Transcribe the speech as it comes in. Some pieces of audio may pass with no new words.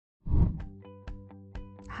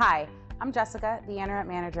Hi, I'm Jessica, the Internet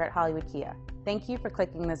Manager at Hollywood Kia. Thank you for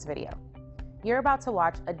clicking this video. You're about to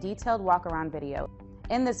watch a detailed walk-around video.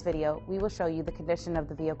 In this video, we will show you the condition of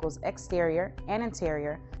the vehicle's exterior and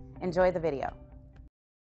interior. Enjoy the video.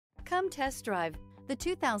 Come test drive the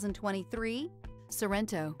 2023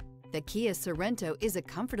 Sorento. The Kia Sorento is a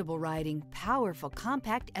comfortable riding, powerful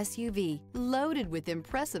compact SUV loaded with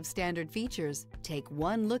impressive standard features. Take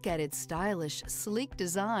one look at its stylish, sleek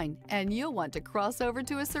design and you'll want to cross over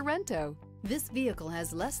to a Sorento. This vehicle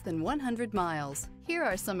has less than 100 miles. Here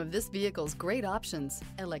are some of this vehicle's great options: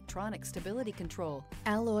 electronic stability control,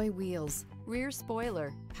 alloy wheels, rear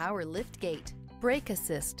spoiler, power liftgate, brake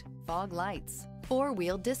assist, fog lights,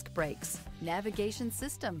 four-wheel disc brakes, navigation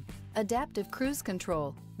system, adaptive cruise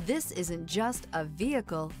control. This isn't just a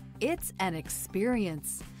vehicle, it's an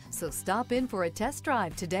experience. So stop in for a test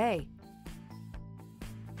drive today.